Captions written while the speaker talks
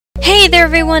Hey there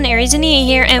everyone, Aries and Nia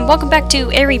here, and welcome back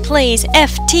to Airy Plays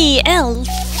FTL,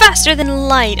 Faster Than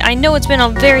Light. I know it's been a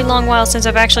very long while since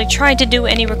I've actually tried to do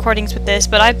any recordings with this,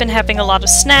 but I've been having a lot of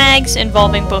snags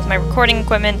involving both my recording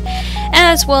equipment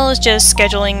as well as just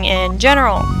scheduling in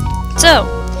general. So,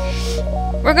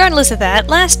 regardless of that,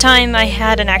 last time I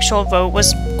had an actual vote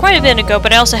was quite a bit ago,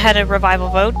 but I also had a revival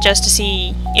vote just to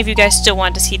see if you guys still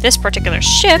wanted to see this particular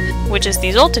ship, which is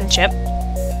the Zoltan ship.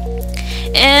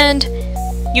 And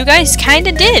you guys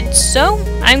kinda did, so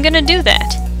I'm gonna do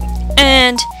that.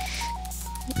 And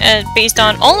based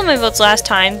on all of my votes last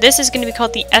time, this is gonna be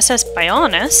called the SS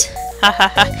Bionis.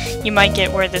 Hahaha, you might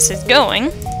get where this is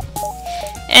going.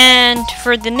 And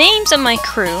for the names of my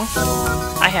crew,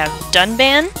 I have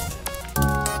Dunban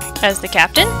as the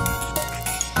captain.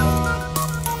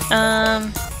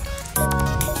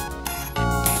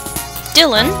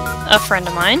 Dylan, a friend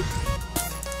of mine,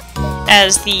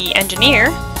 as the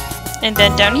engineer. And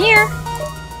then down here,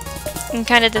 in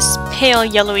kind of this pale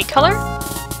yellowy color,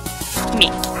 me.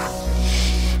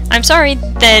 I'm sorry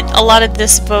that a lot of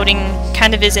this voting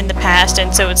kind of is in the past,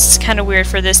 and so it's kind of weird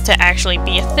for this to actually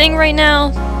be a thing right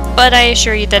now, but I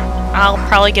assure you that I'll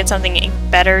probably get something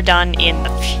better done in the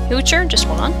future. Just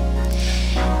hold on.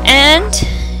 And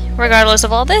regardless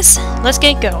of all this, let's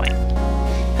get going.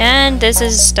 And this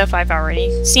is stuff I've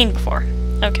already seen before.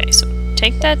 Okay, so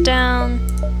take that down.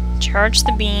 Charge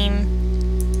the beam,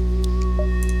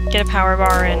 get a power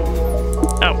bar, and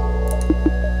oh.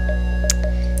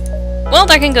 Well,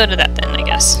 that can go to that then, I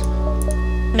guess.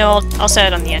 No, I'll set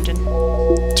it on the engine.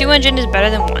 2 engine is better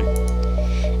than 1.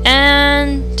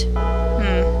 And,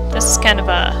 this is kind of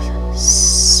a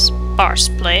sparse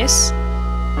place.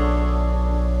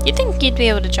 You'd think you'd be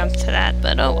able to jump to that,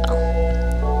 but oh well.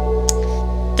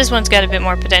 This one's got a bit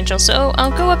more potential, so I'll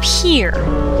go up here,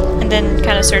 and then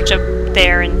kind of search up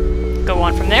there and go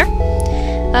on from there.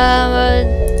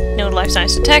 No life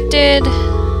signs detected.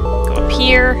 Go up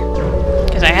here,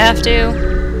 because I have to.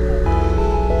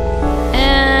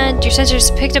 And your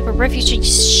sensors picked up a refugee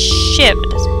ship.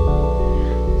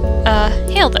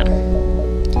 Hail them.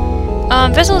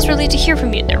 Vessel is relieved to hear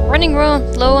from you. They're running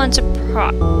low on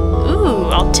supply.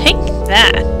 Ooh, I'll take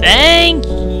that. Thank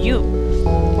you.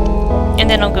 And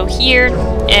then I'll go here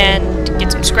and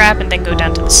get some scrap and then go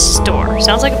down to the store.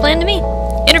 Sounds like a plan to me.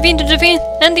 Intervene to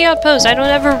defend the outpost. I don't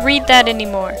ever read that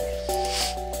anymore.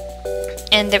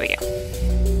 And there we go.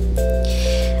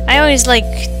 I always like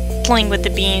playing with the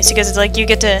beams because it's like you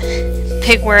get to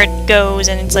pick where it goes,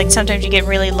 and it's like sometimes you get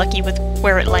really lucky with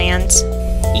where it lands. And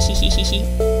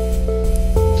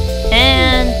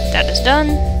that is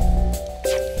done.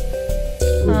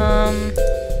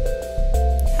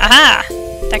 Aha!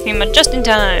 That came out just in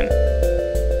time.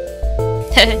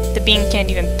 The beam can't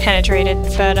even penetrate it,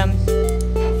 but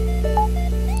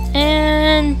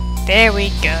and there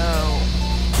we go.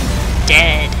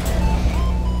 Dead.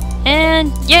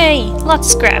 And yay! Lots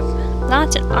of scrap.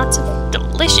 Lots and lots of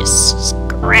delicious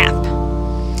scrap.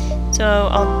 So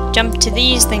I'll jump to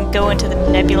these, then go into the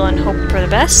nebula and hope for the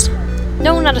best.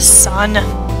 No, not a sun.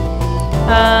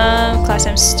 Class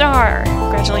M star.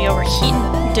 Gradually overheat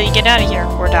until you get out of here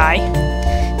or die.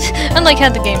 Unlike how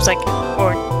the game's like,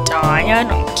 or die, I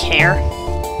don't care.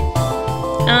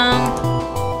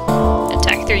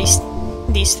 Attack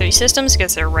these 3 systems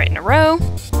because they're right in a row.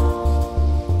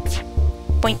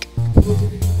 Boink.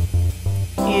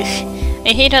 Ugh.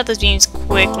 I hate how those beams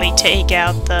quickly take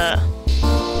out the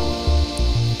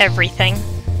everything.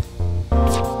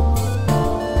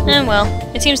 And well,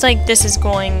 it seems like this is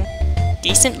going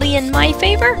decently in my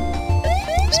favor.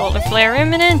 Solar flare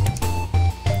imminent.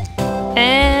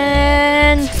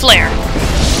 And flare.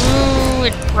 Ooh,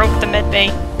 it broke the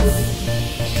medbay.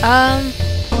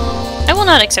 I will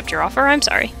not accept your offer, I'm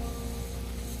sorry.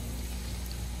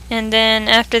 And then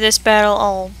after this battle,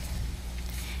 I'll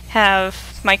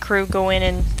have my crew go in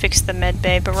and fix the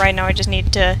medbay, but right now I just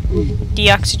need to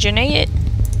deoxygenate it.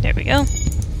 There we go.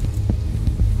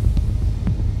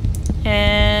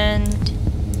 And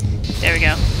there we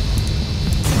go.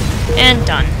 And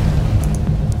done.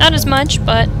 Not as much,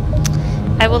 but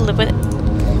I will live with it.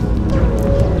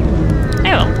 I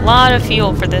have a lot of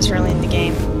fuel for this early in the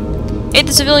game. Hate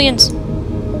the civilians!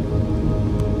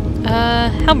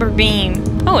 Halberd beam.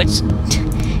 Oh, it's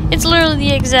literally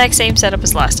the exact same setup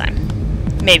as last time.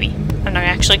 Maybe. I'm not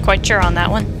actually quite sure on that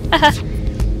one.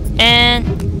 And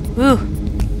woo!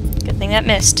 Good thing that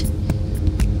missed.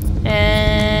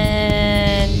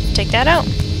 And take that out.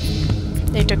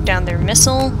 They took down their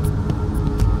missile.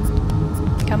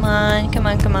 Come on, come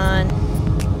on, come on.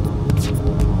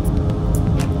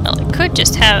 Well, I could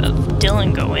just have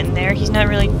Dylan go in there. He's not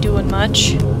really doing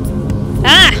much.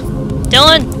 Ah!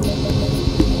 Dylan!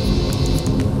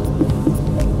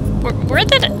 Where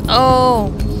did it?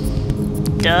 Oh.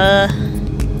 Duh.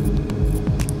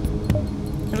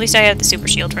 At least I have the super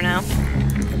shield for now.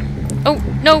 Oh,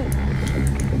 no!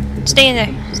 Stay in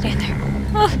there. Stay in there.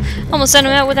 Oh, almost sent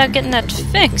him out without getting that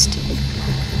fixed.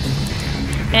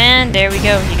 And there we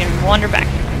go. You can wander back.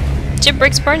 Ship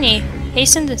breaks apart and he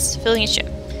hastened the civilian ship.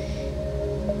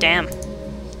 Damn.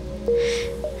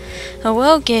 Oh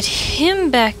well, get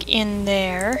him back in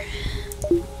there.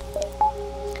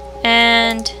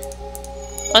 And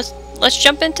let's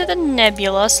jump into the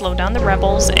nebula, slow down the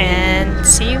rebels, and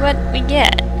see what we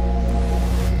get.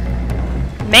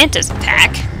 Mantis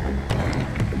attack.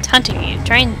 It's hunting you.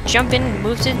 Try and jump in and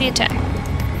move to the attack.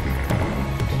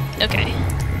 Okay.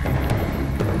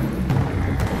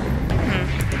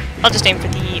 I'll just aim for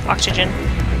the oxygen.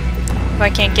 If I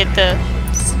can't get the...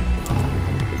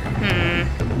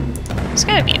 There's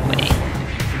gotta be a way.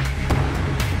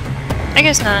 I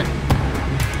guess not.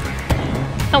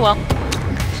 Oh well.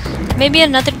 Maybe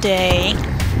another day.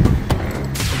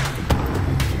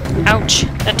 Ouch.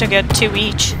 That took out 2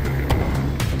 each.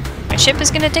 My ship is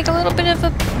gonna take a little bit of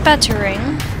a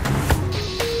battering.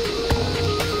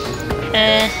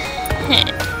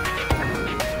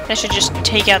 That should just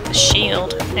take out the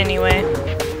shield, anyway.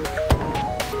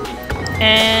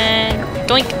 And...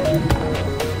 doink!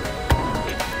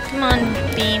 Come on,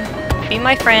 beam. Be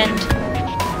my friend.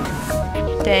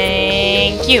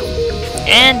 Thank you.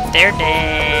 And they're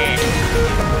dead.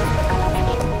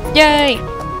 Yay!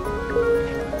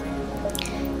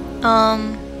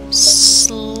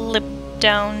 Slip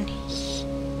down.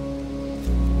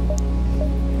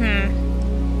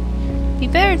 Be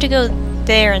better to go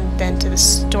there and then to the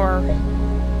store.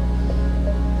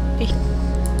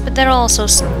 But that'll also...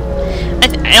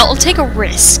 I'll take a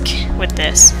risk with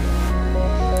this.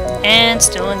 And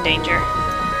still in danger.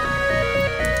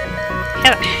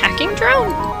 Have a hacking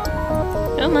drone?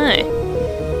 Oh my.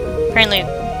 Apparently...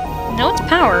 No, it's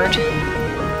powered.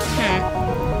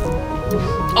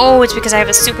 Oh, it's because I have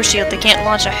a super shield. They can't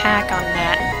launch a hack on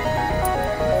that.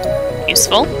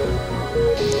 Useful.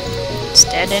 It's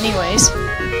dead anyways.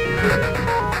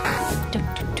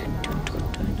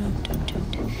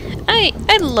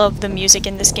 I love the music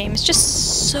in this game. It's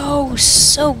just so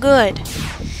good.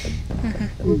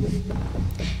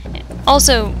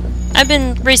 Also, I've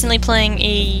been recently playing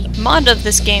a mod of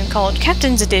this game called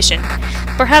Captain's Edition.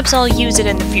 Perhaps I'll use it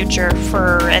in the future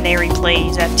for an Airy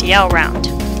Plays FTL round.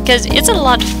 Because it's a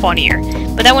lot funnier.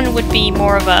 But that one would be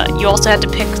more of a... You also have to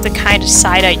pick the kind of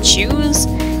side I choose.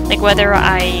 Like whether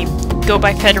I go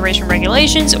by Federation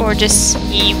regulations or just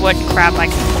see what crap I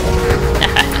can pull.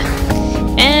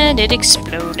 And it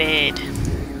exploded.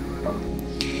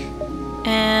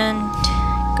 And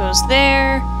goes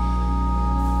there.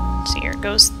 Let's see here, it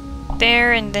goes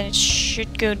there, and then it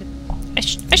should go to... I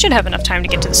should have enough time to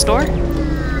get to the store.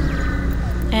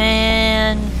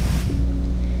 And...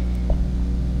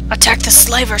 attack the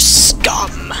slaver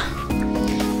scum!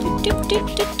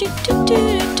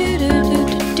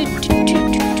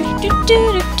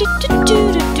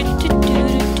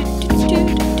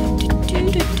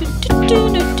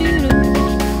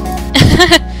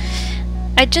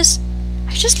 I just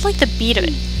like the beat of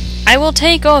it. I will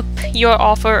take up your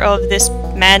offer of this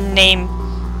man named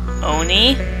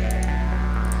Oni.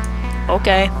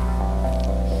 Okay.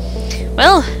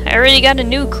 Well, I already got a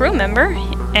new crew member,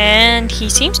 and he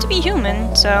seems to be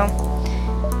human, so...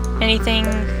 Anything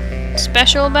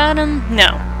special about him?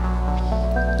 No.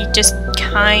 He just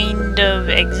kind of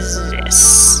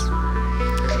exists.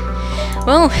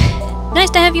 Well, nice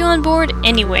to have you on board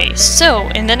anyway. So,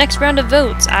 in the next round of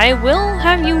votes, I will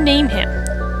have you name him.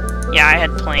 Yeah, I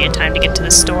had plenty of time to get to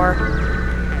the store.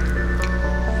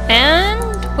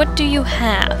 And what do you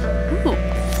have? Ooh,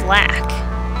 flak.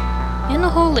 And a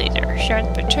whole laser.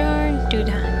 Shard per charge, do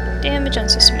damage on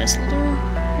system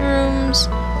rooms.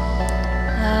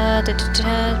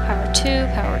 Power 2,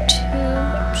 power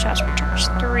 2. Shots per charge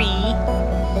 3.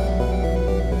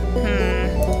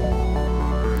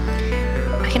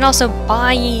 I can also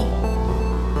buy...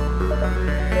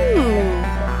 Ooh.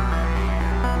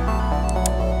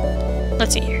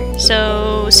 Let's see here.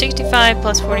 So, 65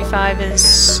 plus 45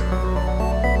 is...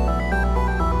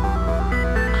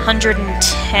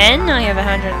 110? I have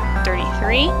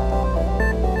 133.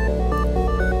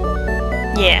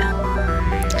 Yeah.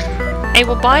 I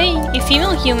will buy a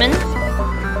female human,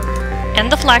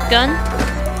 and the flak gun,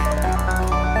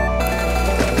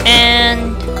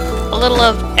 and a little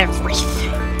of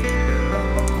everything.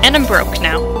 And I'm broke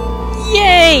now.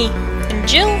 Yay! And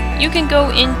Jill, you can go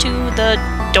into the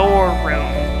door room.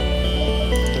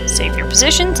 Save your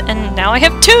positions, and now I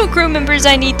have 2 crew members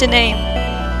I need to name.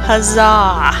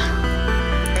 Huzzah!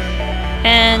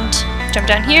 And jump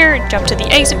down here, jump to the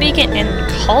exit beacon, and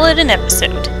call it an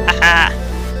episode. Haha.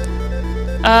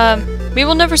 We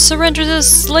will never surrender to the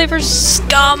slavers'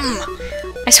 scum!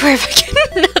 I swear if I get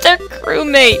another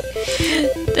crewmate,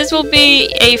 this will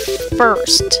be a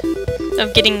first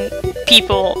of getting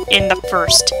people in the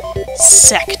first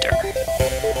sector.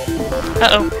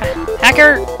 Uh-oh.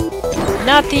 Hacker!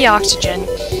 Not the oxygen.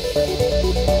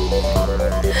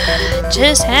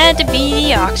 Just had to be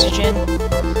the oxygen.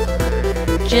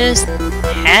 Just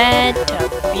had to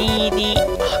be the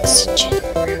oxygen.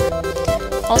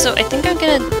 Also, I think I'm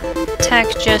gonna attack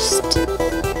just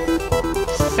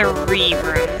 3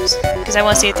 rooms, because I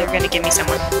want to see if they're gonna give me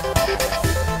someone.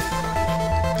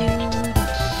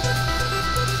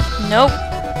 Nope.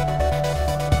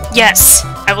 Yes!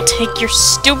 I will take your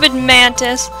stupid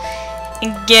mantis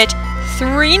and get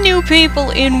 3 new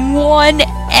people in 1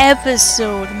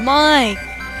 episode. My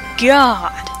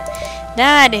god.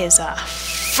 That is a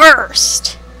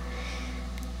first.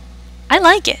 I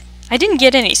like it. I didn't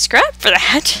get any scrap for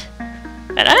that.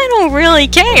 But I don't really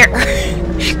care.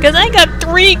 Because I got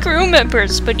 3 crew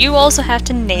members, but you also have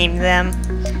to name them.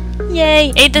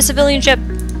 Yay! Aid the civilian ship.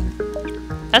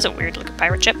 That's a weird looking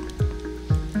pirate ship.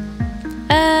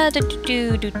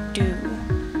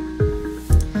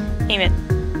 Aim it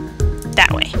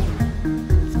that way.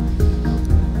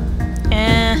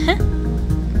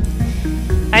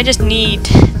 I just need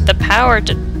the power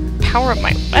to power up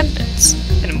my weapons.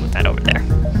 I'm gonna move that over there.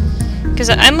 Because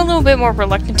I'm a little bit more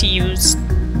reluctant to use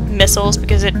missiles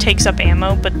because it takes up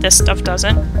ammo, but this stuff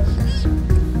doesn't.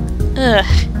 Ugh.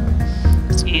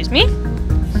 Excuse me.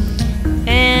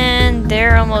 And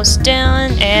they're almost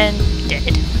down and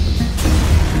dead.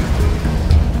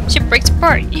 Ship breaks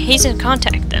apart. Hasten to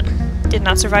contact them. Did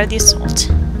not survive the assault.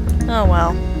 Oh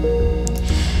well.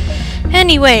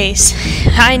 Anyways,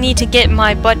 I need to get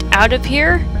my butt out of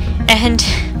here, and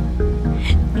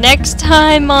next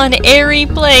time on Airy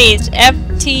Plays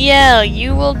FTL,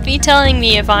 you will be telling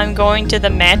me if I'm going to the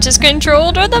Mantis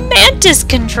Controlled or the Mantis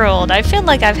Controlled. I feel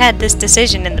like I've had this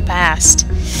decision in the past.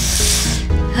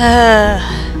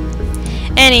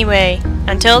 Anyway,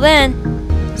 until then,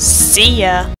 see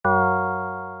ya.